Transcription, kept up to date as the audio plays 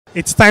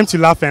It's time to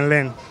laugh and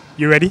learn.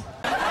 You ready?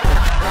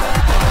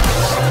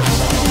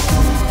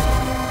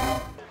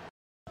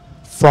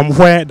 From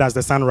where does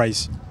the sun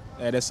rise?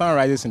 The sun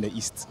rises in the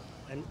east.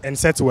 And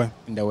sets where?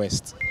 In the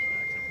west.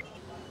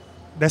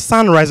 The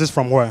sun rises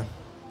from where?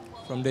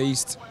 From the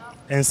east.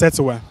 And sets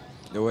where?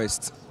 The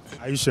west.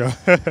 Are you sure?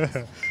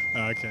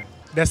 Okay.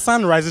 The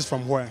sun rises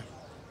from where?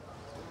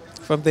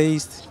 From the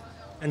east.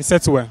 And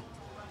sets where?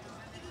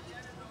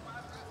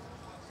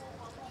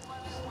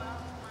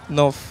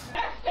 North.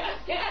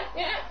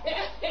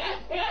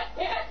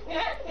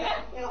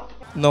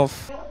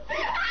 North.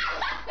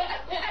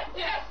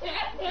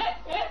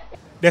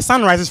 The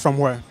sun rises from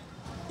where?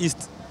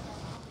 East.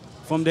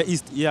 From the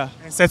east, yeah.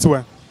 And sets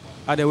where?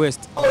 At the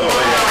west.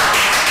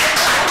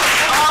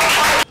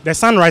 The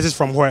sun rises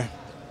from where?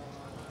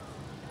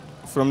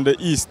 From the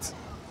east.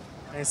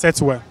 And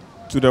sets where?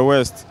 To the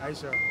west. Are you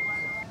sure?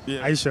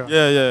 Yeah. Are you sure?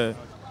 Yeah, yeah.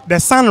 The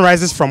sun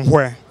rises from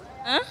where?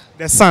 Huh?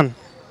 The sun.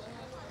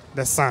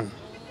 The sun.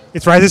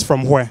 It rises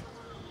from where?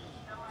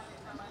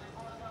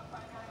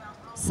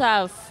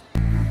 South.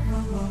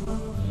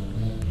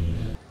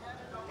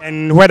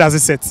 And where does it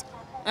set?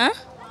 Huh?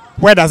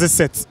 Where does it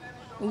set?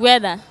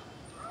 Weather.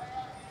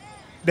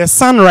 The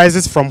sun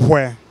rises from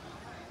where?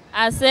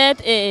 I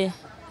said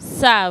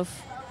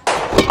south.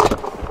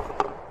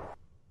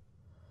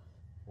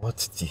 What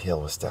the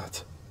hell was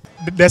that?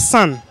 The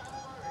sun.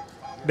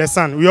 The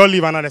sun. We all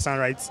live under the sun,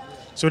 right?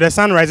 So the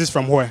sun rises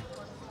from where?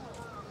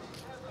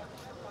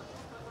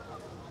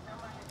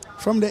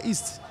 From the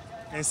east.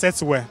 And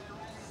sets where?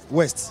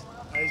 West.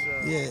 Are you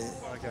sure? Yeah.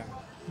 Okay.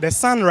 The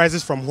sun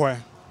rises from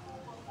where?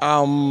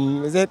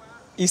 Is it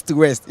east to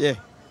west? Yeah.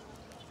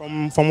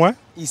 From where?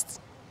 East.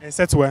 And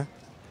sets where?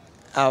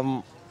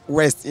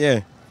 West, yeah.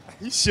 Are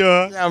you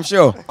sure? Yeah, I'm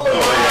sure.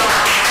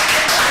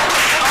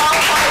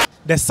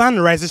 The sun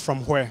rises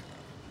from where?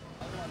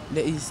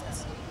 The east.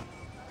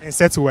 And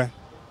sets where?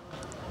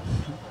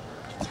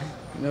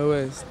 The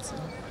west.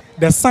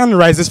 The sun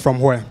rises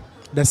from where?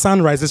 The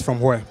sun rises from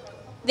where?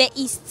 The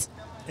east.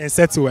 And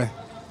sets where?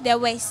 The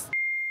west.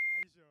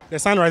 The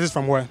sun rises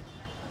from where?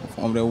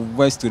 From the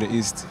west to the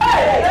east.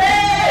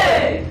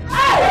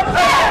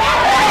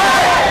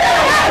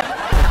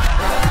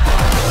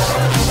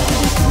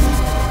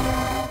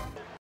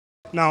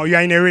 Now you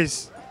are in a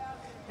race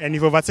and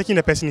you've overtaken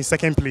the person in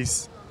second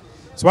place.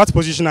 So what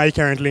position are you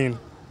currently in?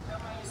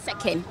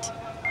 Second.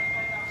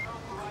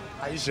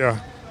 Are you sure?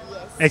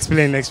 Yes.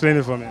 Explain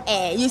it for me.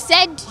 You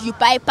said you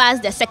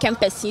bypassed the second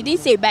person. You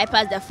didn't say you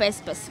bypassed the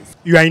first person.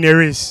 You are in a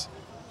race.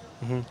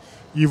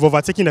 You've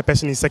overtaken the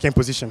person in second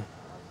position.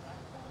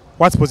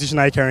 What position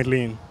are you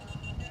currently in?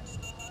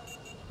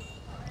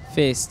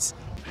 First.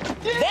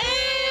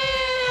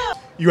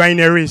 You are in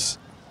a race.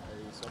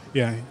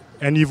 Yeah.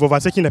 And you've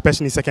overtaken the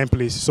person in second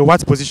place. So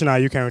what position are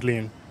you currently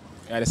in?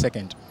 Yeah, the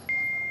second.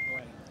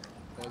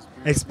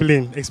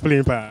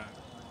 Explain, Pa.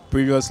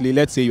 Previously,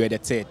 let's say you were the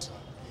third,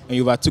 and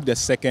you overtook the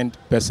second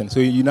person.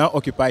 So you now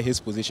occupy his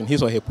position,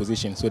 his or her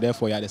position. So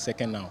therefore, you are the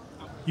second now.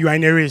 You are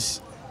in a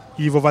race.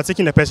 You've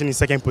overtaken the person in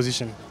second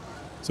position.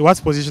 So what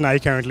position are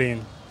you currently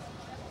in?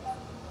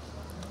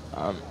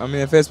 I'm in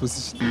the first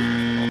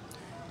position.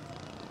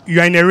 You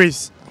are in a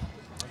race.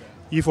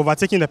 You've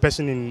overtaken the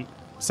person in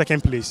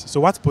second place. So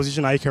what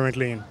position are you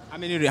currently in?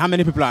 How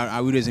many people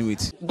are we racing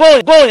with? Go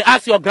and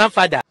ask your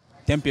grandfather.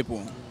 10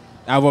 people.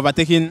 I've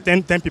overtaken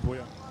 10 people,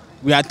 yeah.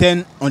 We are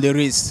 10 on the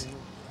race.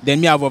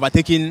 Then me, I've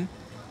overtaken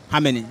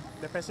how many?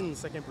 The person in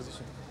second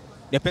position.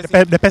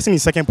 The person in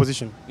second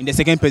position. in the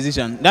second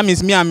position. That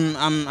means me,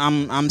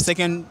 I'm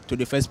second to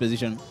the first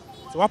position.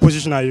 So what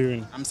position are you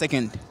in? I'm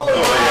second.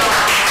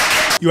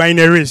 You are in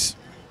a race.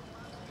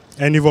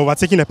 And you've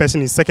overtaken the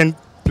person in second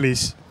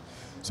place.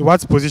 So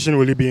what position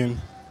will you be in?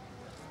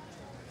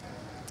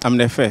 I'm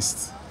the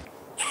first.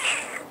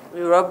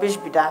 We rubbish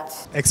be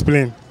that.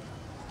 Explain.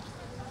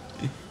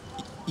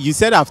 You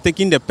said I've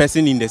taken the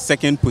person in the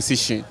second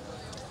position.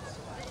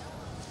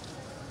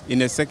 In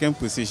the second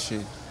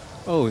position.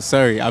 Oh,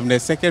 sorry, I'm the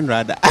second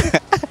rather.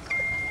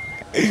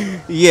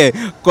 Yeah,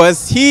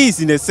 because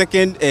he's in the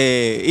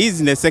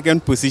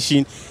second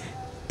position.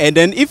 And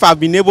then if I've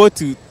been able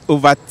to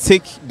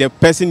overtake the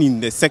person in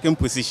the second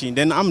position,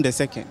 then I'm the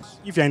second.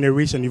 If you're in a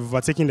race and you've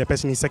overtaken the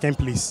person in second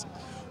place,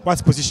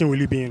 what position will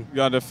you be in?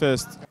 You are the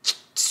first.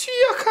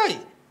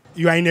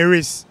 You are in a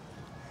race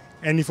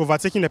and you've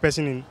overtaken the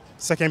person in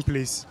second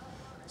place.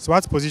 So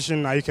what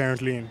position are you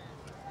currently in?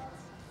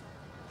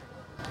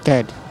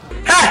 Third.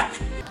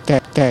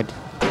 Third.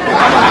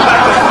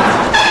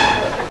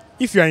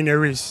 If you are in a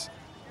race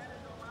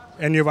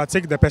and you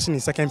overtake the person in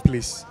second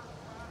place,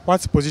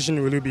 what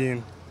position will you be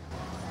in?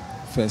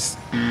 First.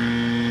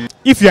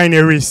 If you are in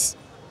a race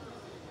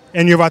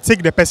and you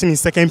overtake the person in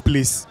second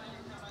place,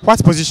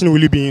 what position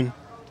will you be in?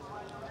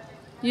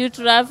 You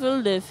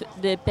travel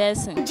the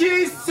person.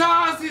 Jesus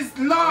is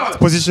Lord. What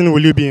position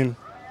will you be in?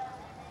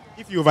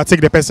 If you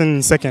overtake the person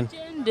in second.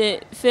 Change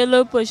the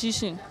fellow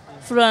position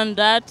from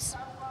that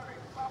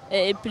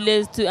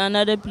place to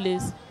another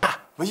place.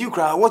 When you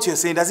cry, what you're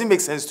saying doesn't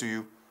make sense to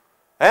you.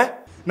 Eh?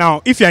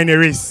 Now, if you are in a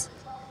race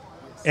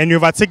and you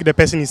overtake the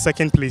person in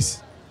second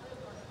place,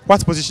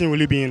 what position will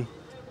you be in?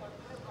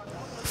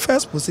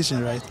 First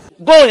position, right?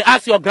 Go and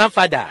ask your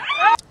grandfather.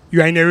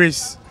 You are in a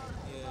race.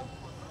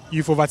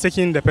 You've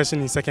overtaken the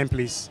person in second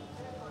place.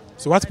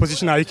 So what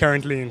position are you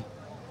currently in?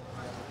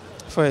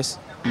 First.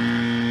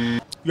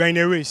 You are in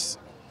a race,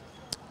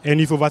 and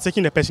you've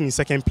overtaken the person in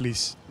second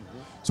place.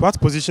 So what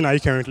position are you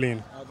currently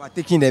in?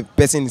 Overtaking the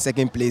person in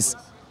second place.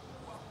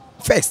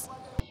 First.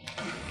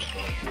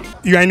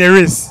 You are in a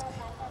race,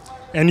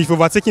 and you've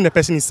overtaken the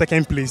person in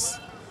second place.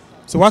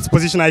 So what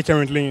position are you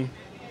currently in?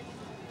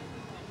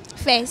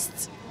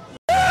 First.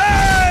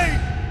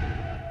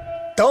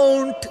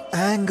 Don't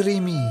angry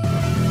me.